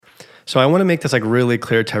So I want to make this like really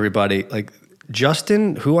clear to everybody. Like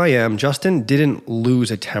Justin, who I am, Justin didn't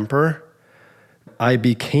lose a temper. I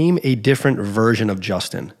became a different version of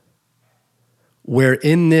Justin, where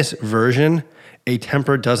in this version, a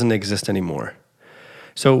temper doesn't exist anymore.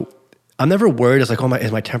 So I'm never worried. It's like,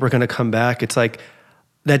 is my temper going to come back? It's like,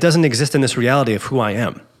 that doesn't exist in this reality of who I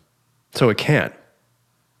am. So it can't,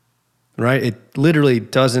 right? It literally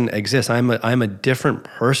doesn't exist. I'm a different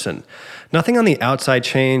person. Nothing on the outside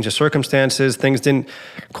changed. The circumstances, things didn't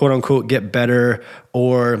quote unquote get better,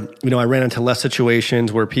 or, I ran into less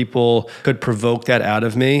situations where people could provoke that out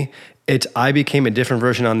of me. I became a different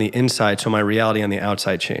version on the inside, so my reality on the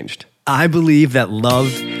outside changed. I believe that love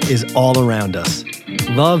is all around us.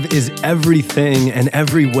 Love is everything and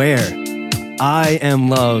everywhere. I am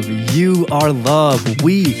love. You are love.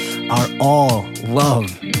 We are all love.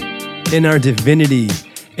 In our divinity,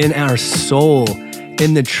 in our soul,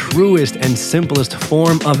 in the truest and simplest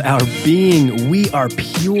form of our being, we are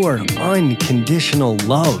pure, unconditional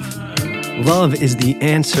love. Love is the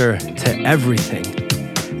answer to everything.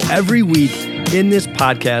 Every week in this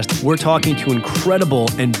podcast, we're talking to incredible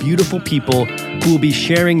and beautiful people who will be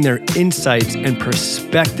sharing their insights and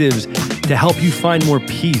perspectives to help you find more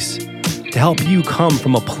peace, to help you come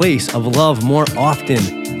from a place of love more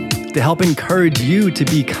often, to help encourage you to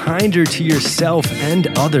be kinder to yourself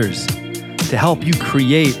and others, to help you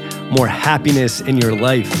create more happiness in your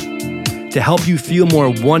life, to help you feel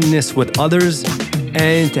more oneness with others,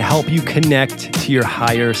 and to help you connect to your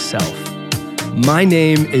higher self. My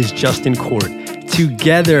name is Justin Court.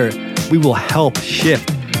 Together, we will help shift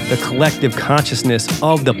the collective consciousness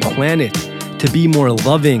of the planet to be more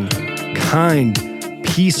loving, kind,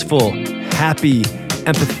 peaceful, happy,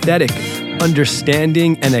 empathetic,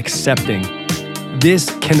 understanding, and accepting. This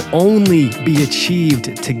can only be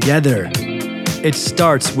achieved together. It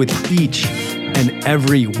starts with each and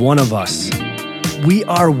every one of us. We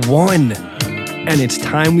are one, and it's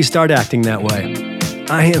time we start acting that way.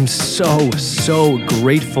 I am so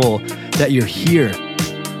grateful that you're here.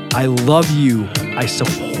 I love you, I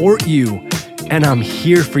support you, and I'm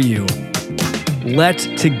here for you. Let's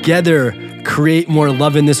together create more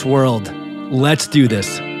love in this world. Let's do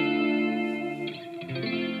this.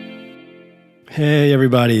 Hey,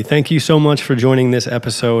 everybody. Thank you so much for joining this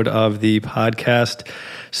episode of the podcast.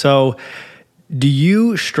 So, do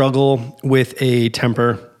you struggle with a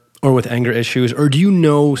temper or with anger issues, or do you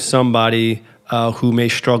know somebody who may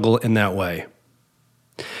struggle in that way?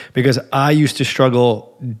 Because I used to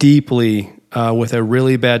struggle deeply with a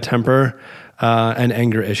really bad temper and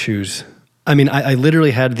anger issues. I mean, I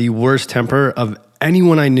literally had the worst temper of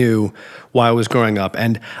anyone I knew while I was growing up.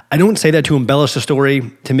 And I don't say that to embellish the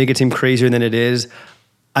story, to make it seem crazier than it is.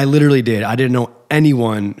 I literally did. I didn't know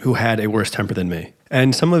anyone who had a worse temper than me.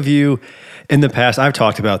 And some of you in the past, I've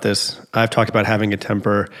talked about this. I've talked about having a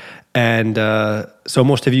temper. And so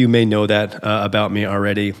most of you may know that about me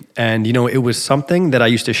already. And, it was something that I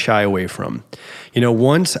used to shy away from.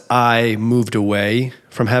 Once I moved away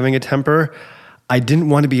from having a temper, I didn't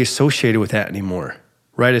want to be associated with that anymore,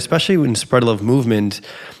 right? Especially in Spread Love movement,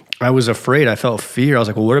 I was afraid. I felt fear. I was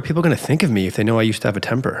like, well, what are people going to think of me if they know I used to have a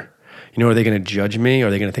temper? Are they going to judge me?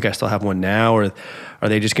 Are they going to think I still have one now? Or are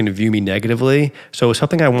they just going to view me negatively? So it was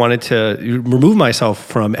something I wanted to remove myself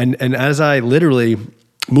from. And as I literally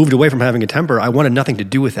moved away from having a temper, I wanted nothing to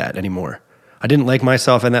do with that anymore. I didn't like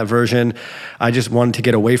myself in that version. I just wanted to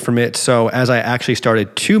get away from it. So as I actually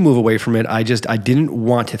started to move away from it, I didn't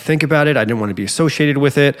want to think about it. I didn't want to be associated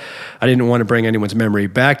with it. I didn't want to bring anyone's memory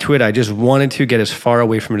back to it. I just wanted to get as far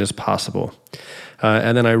away from it as possible.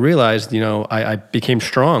 And then I realized, I became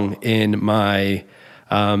strong in my,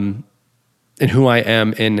 in who I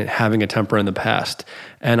am in having a temper in the past.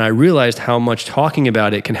 And I realized how much talking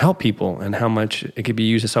about it can help people and how much it could be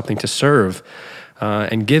used as something to serve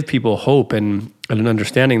and give people hope and an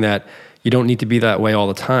understanding that you don't need to be that way all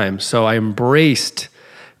the time. So I embraced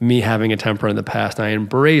me having a temper in the past. And I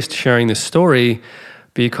embraced sharing this story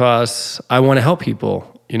because I want to help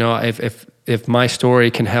people. If my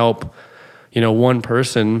story can help, one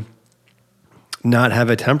person not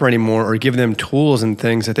have a temper anymore, or give them tools and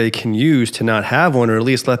things that they can use to not have one, or at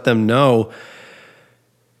least let them know,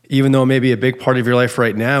 even though it may be a big part of your life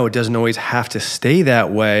right now, it doesn't always have to stay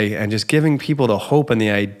that way, and just giving people the hope and the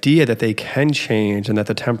idea that they can change and that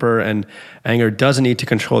the temper and anger doesn't need to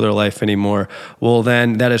control their life anymore, well,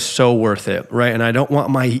 then that is so worth it, right? And I don't want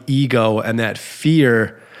my ego and that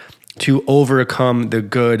fear to overcome the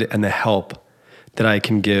good and the help that I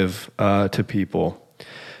can give to people.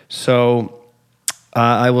 So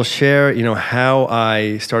I will share, how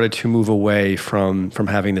I started to move away from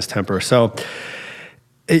having this temper. So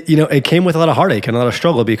it came with a lot of heartache and a lot of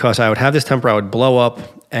struggle because I would have this temper, I would blow up,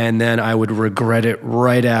 and then I would regret it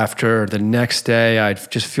right after. The next day, I'd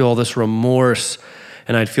just feel all this remorse,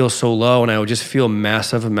 and I'd feel so low, and I would just feel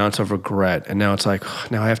massive amounts of regret. And now it's like,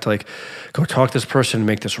 now I have to go talk to this person and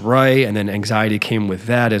make this right. And then anxiety came with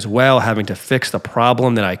that as well, having to fix the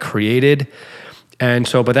problem that I created. And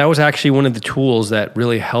so, but that was actually one of the tools that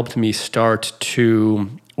really helped me start to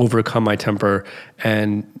overcome my temper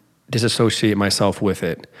and disassociate myself with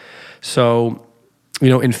it. So,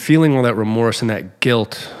 in feeling all that remorse and that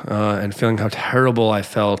guilt, and feeling how terrible I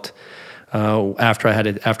felt after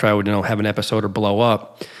I would have an episode or blow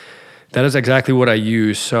up, that is exactly what I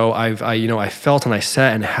use. So I felt and I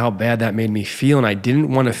sat and how bad that made me feel, and I didn't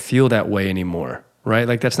want to feel that way anymore. Right?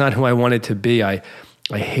 Like that's not who I wanted to be. I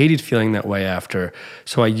hated feeling that way after.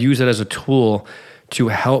 So I use it as a tool to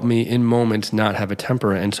help me in moments not have a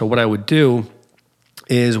temper. And so what I would do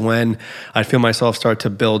is when I'd feel myself start to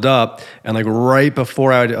build up and right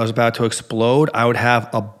before I was about to explode, I would have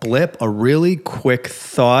a blip, a really quick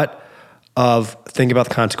thought of think about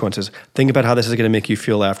the consequences. Think about how this is going to make you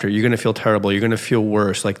feel after. You're going to feel terrible. You're going to feel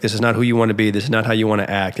worse. This is not who you want to be. This is not how you want to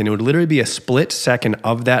act. And it would literally be a split second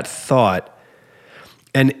of that thought.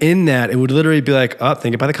 And in that, it would literally be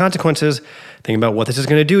think about the consequences. Think about what this is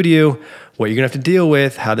going to do to you, what you're going to have to deal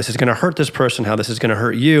with, how this is going to hurt this person, how this is going to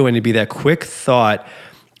hurt you. And it'd be that quick thought.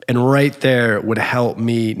 And right there would help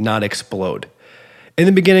me not explode. In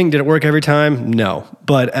the beginning, did it work every time? No.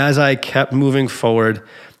 But as I kept moving forward,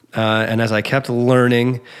 and as I kept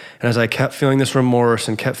learning, and as I kept feeling this remorse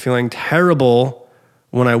and kept feeling terrible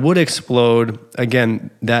when I would explode,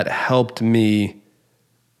 again, that helped me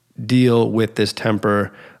deal with this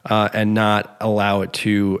temper and not allow it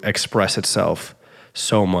to express itself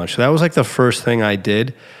so much. So that was the first thing I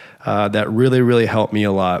did that really, really helped me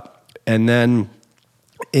a lot. And then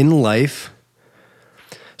in life,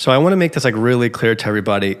 so I want to make this really clear to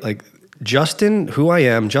everybody. Justin, who I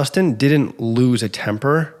am, Justin didn't lose a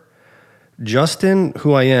temper. Justin,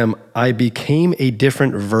 who I am, I became a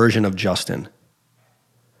different version of Justin,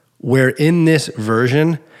 where in this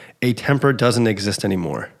version, a temper doesn't exist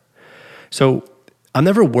anymore. So I'm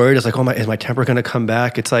never worried. It's is my temper going to come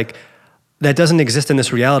back? It's that doesn't exist in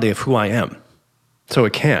this reality of who I am. So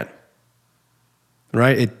it can't,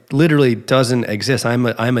 right? It literally doesn't exist. I'm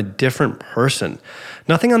a different person.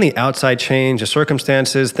 Nothing on the outside changed. The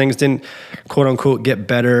circumstances, things didn't quote unquote get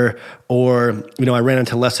better, or, I ran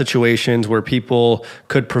into less situations where people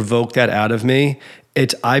could provoke that out of me.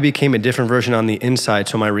 I became a different version on the inside.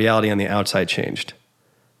 So my reality on the outside changed.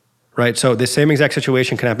 Right? So the same exact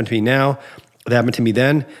situation can happen to me now. It happened to me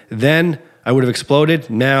then. Then I would have exploded.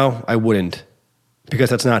 Now I wouldn't, because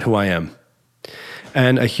that's not who I am.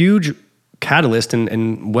 And a huge catalyst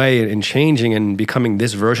and way in changing and becoming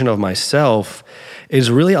this version of myself is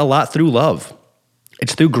really a lot through love.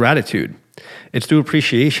 It's through gratitude. It's through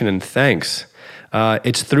appreciation and thanks.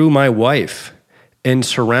 It's through my wife and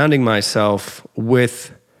surrounding myself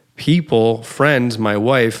with people, friends, my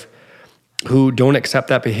wife, who don't accept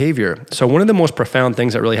that behavior. So one of the most profound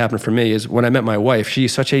things that really happened for me is when I met my wife.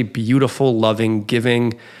 She's such a beautiful, loving,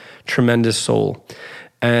 giving, tremendous soul.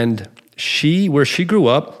 And where she grew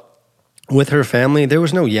up with her family, there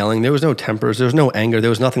was no yelling, there was no tempers, there was no anger, there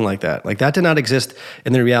was nothing like that. That did not exist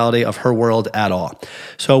in the reality of her world at all.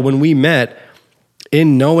 So when we met,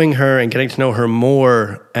 in knowing her and getting to know her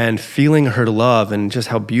more and feeling her love and just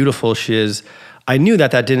how beautiful she is, I knew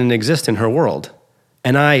that didn't exist in her world.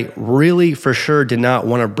 And I really, for sure, did not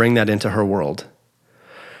want to bring that into her world,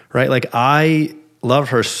 right? I loved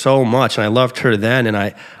her so much, and I loved her then, and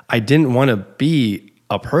I didn't want to be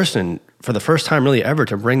a person for the first time really ever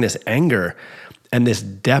to bring this anger and this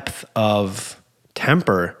depth of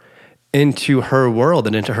temper into her world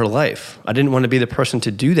and into her life. I didn't want to be the person to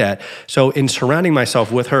do that. So in surrounding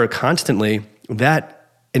myself with her constantly, that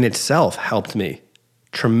in itself helped me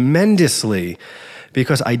tremendously,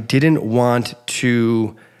 because I didn't want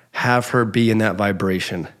to have her be in that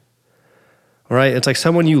vibration. All right? It's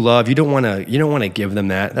someone you love, you don't want to give them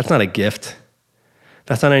that. That's not a gift.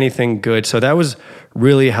 That's not anything good. So that was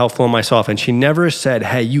really helpful in myself. And she never said,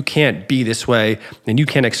 hey, you can't be this way and you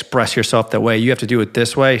can't express yourself that way. You have to do it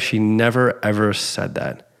this way. She never, ever said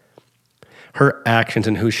that. Her actions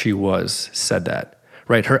and who she was said that,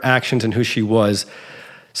 right? Her actions and who she was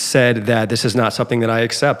said that this is not something that I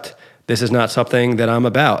accept. This is not something that I'm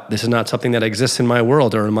about. This is not something that exists in my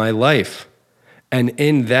world or in my life. And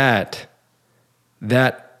in that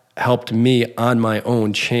helped me on my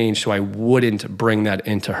own change so I wouldn't bring that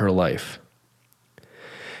into her life.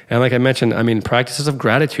 And like I mentioned, practices of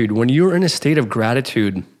gratitude. When you're in a state of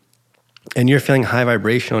gratitude and you're feeling high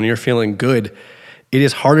vibrational and you're feeling good, It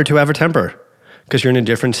is harder to have a temper because you're in a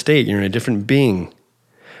different state. You're in a different being.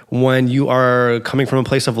 When you are coming from a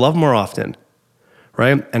place of love more often,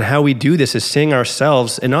 right? And how we do this is seeing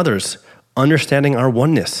ourselves in others, understanding our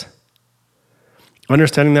oneness,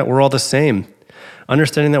 understanding that we're all the same,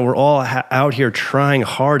 understanding that we're all out here trying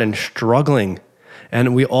hard and struggling.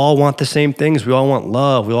 And we all want the same things. We all want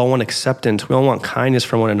love. We all want acceptance. We all want kindness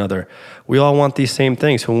from one another. We all want these same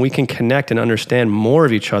things. So when we can connect and understand more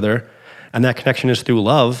of each other, and that connection is through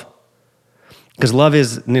love, because love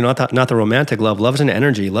is not the romantic love. Love is an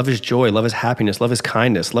energy. Love is joy. Love is happiness. Love is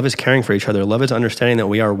kindness. Love is caring for each other. Love is understanding that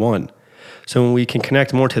we are one. So when we can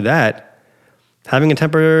connect more to that, having a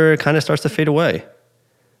temper kind of starts to fade away.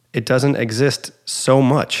 It doesn't exist so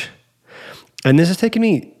much. And this has taken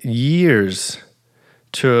me years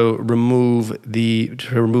to remove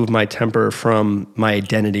my temper from my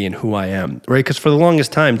identity and who I am, right? Because for the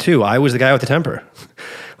longest time too, I was the guy with the temper.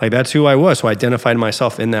 Like that's who I was. So I identified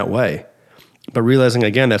myself in that way. But realizing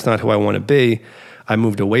again, that's not who I want to be, I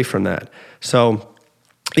moved away from that. So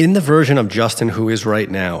in the version of Justin who is right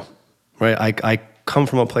now, right? I come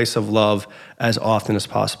from a place of love as often as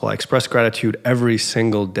possible. I express gratitude every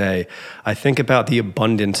single day. I think about the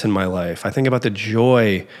abundance in my life. I think about the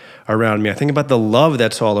joy around me. I think about the love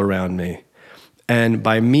that's all around me. And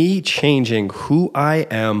by me changing who I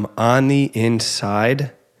am on the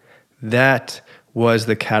inside, that was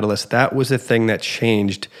the catalyst. That was the thing that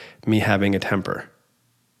changed me having a temper,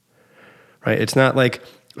 right? It's not like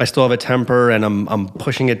I still have a temper and I'm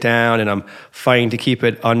pushing it down and I'm fighting to keep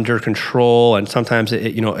it under control. And sometimes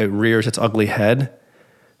it rears its ugly head.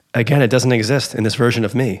 Again, it doesn't exist in this version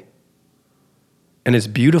of me. And it's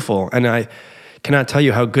beautiful. And I cannot tell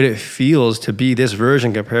you how good it feels to be this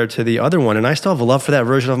version compared to the other one. And I still have a love for that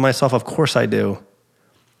version of myself. Of course I do.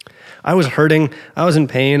 I was hurting. I was in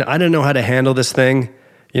pain. I didn't know how to handle this thing.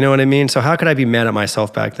 You know what I mean? So how could I be mad at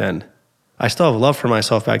myself back then? I still have love for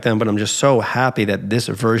myself back then, but I'm just so happy that this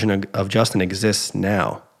version of Justin exists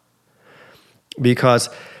now. Because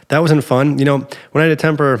that wasn't fun. When I had a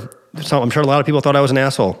temper, I'm sure a lot of people thought I was an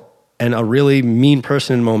asshole and a really mean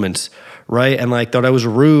person in moments, right? And thought I was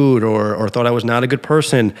rude or thought I was not a good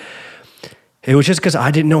person. It was just because I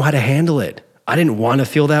didn't know how to handle it. I didn't want to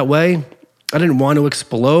feel that way. I didn't want to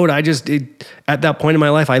explode. At that point in my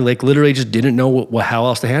life, I literally just didn't know how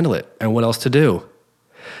else to handle it and what else to do.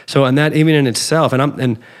 So, and that even in itself,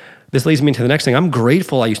 and this leads me to the next thing. I'm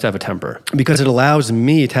grateful I used to have a temper because it allows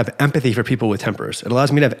me to have empathy for people with tempers. It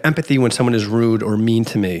allows me to have empathy when someone is rude or mean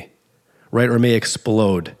to me, right? Or may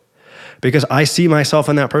explode. Because I see myself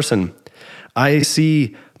in that person. I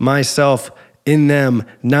see myself in them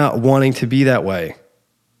not wanting to be that way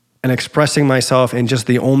and expressing myself in just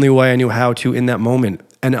the only way I knew how to in that moment.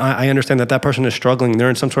 And I understand that person is struggling. They're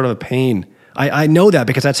in some sort of a pain. I know that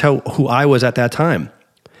because that's who I was at that time.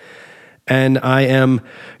 And I am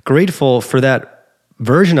grateful for that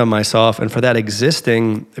version of myself and for that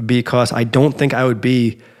existing because I don't think I would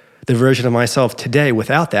be the version of myself today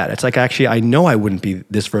without that. It's actually, I know I wouldn't be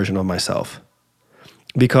this version of myself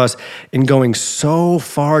because in going so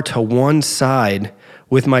far to one side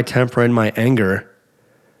with my temper and my anger,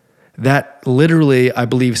 that literally, I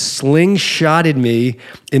believe, slingshotted me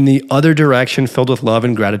in the other direction filled with love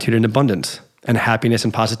and gratitude and abundance and happiness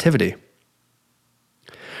and positivity.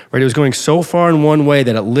 Right? It was going so far in one way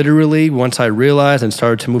that it literally, once I realized and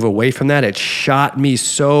started to move away from that, it shot me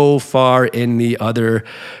so far in the other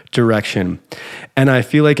direction. And I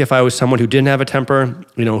feel like if I was someone who didn't have a temper,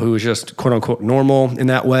 who was just quote unquote normal in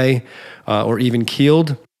that way, or even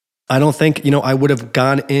keeled, I don't think, I would have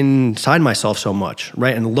gone inside myself so much,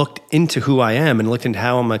 right? And looked into who I am and looked into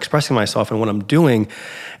how I'm expressing myself and what I'm doing.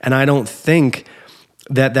 And I don't think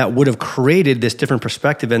that would have created this different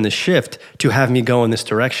perspective and the shift to have me go in this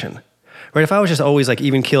direction, right? If I was just always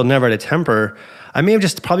even keeled, never had a temper, I may have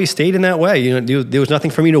just probably stayed in that way. There was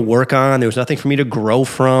nothing for me to work on. There was nothing for me to grow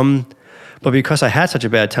from. But because I had such a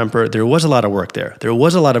bad temper, there was a lot of work there. There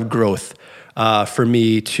was a lot of growth for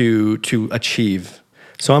me to achieve.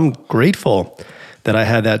 So I'm grateful that I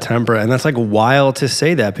had that temper. And that's wild to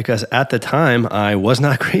say that because at the time I was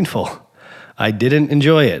not grateful. I didn't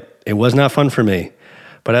enjoy it. It was not fun for me.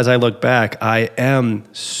 But as I look back, I am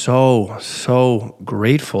so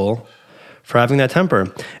grateful for having that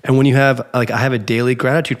temper. And when you have, I have a daily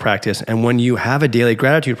gratitude practice. And when you have a daily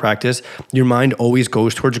gratitude practice, your mind always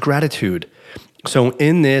goes towards gratitude. So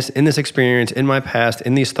in this experience, in my past,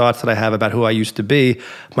 in these thoughts that I have about who I used to be,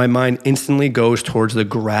 my mind instantly goes towards the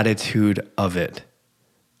gratitude of it.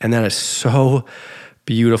 And that is so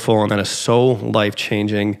beautiful and that is so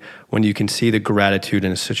life-changing when you can see the gratitude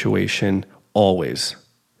in a situation always.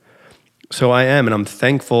 So I am, and I'm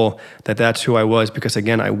thankful that that's who I was, because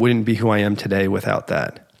again, I wouldn't be who I am today without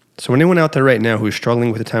that. So anyone out there right now who's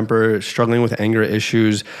struggling with a temper, struggling with anger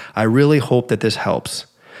issues, I really hope that this helps.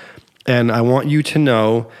 And I want you to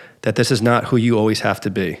know that this is not who you always have to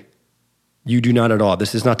be. You do not at all.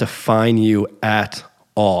 This does not define you at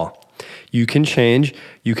all. You can change,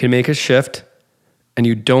 you can make a shift, and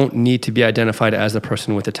you don't need to be identified as the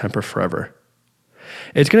person with a temper forever.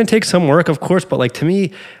 It's going to take some work, of course, but like to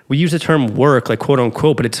me, we use the term work, like quote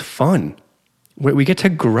unquote, but it's fun. We get to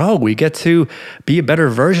grow. We get to be a better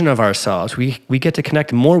version of ourselves. We get to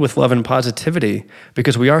connect more with love and positivity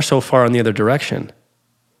because we are so far in the other direction.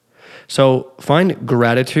 So find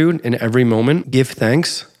gratitude in every moment. Give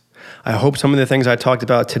thanks. I hope some of the things I talked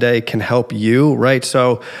about today can help you, right?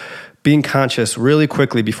 So being conscious really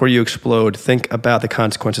quickly before you explode, think about the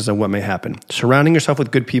consequences of what may happen. Surrounding yourself with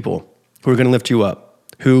good people who are going to lift you up,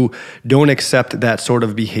 who don't accept that sort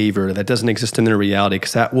of behavior that doesn't exist in their reality,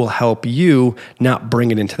 because that will help you not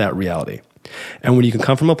bring it into that reality. And when you can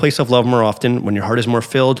come from a place of love more often, when your heart is more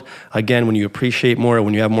filled, again, when you appreciate more,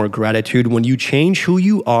 when you have more gratitude, when you change who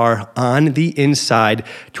you are on the inside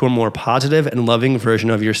to a more positive and loving version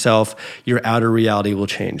of yourself, your outer reality will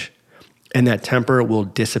change. And that temper will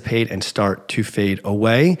dissipate and start to fade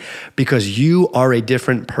away because you are a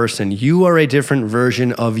different person. You are a different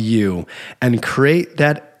version of you. And create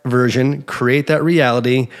that version, create that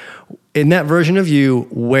reality in that version of you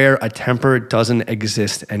where a temper doesn't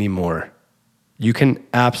exist anymore. You can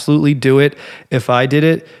absolutely do it. If I did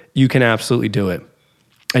it, you can absolutely do it.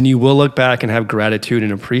 And you will look back and have gratitude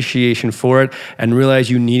and appreciation for it and realize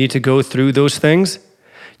you needed to go through those things.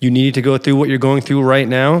 You need to go through what you're going through right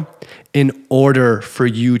now in order for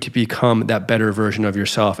you to become that better version of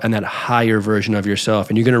yourself and that higher version of yourself.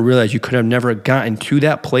 And you're going to realize you could have never gotten to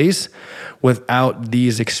that place without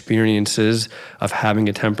these experiences of having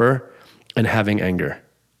a temper and having anger.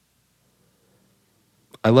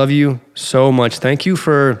 I love you so much. Thank you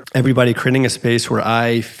for everybody creating a space where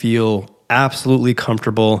I feel absolutely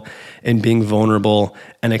comfortable in being vulnerable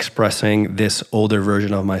and expressing this older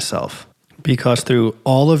version of myself. Because through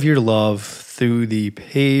all of your love, through the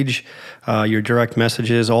page, your direct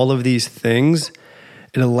messages, all of these things,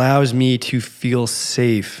 it allows me to feel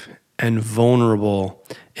safe and vulnerable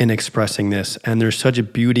in expressing this. And there's such a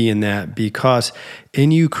beauty in that because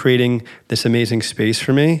in you creating this amazing space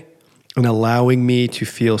for me and allowing me to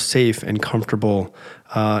feel safe and comfortable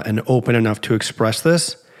and open enough to express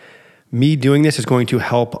this, me doing this is going to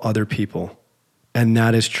help other people. And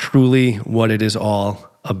that is truly what it is all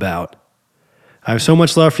about. I have so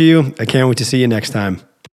much love for you. I can't wait to see you next time.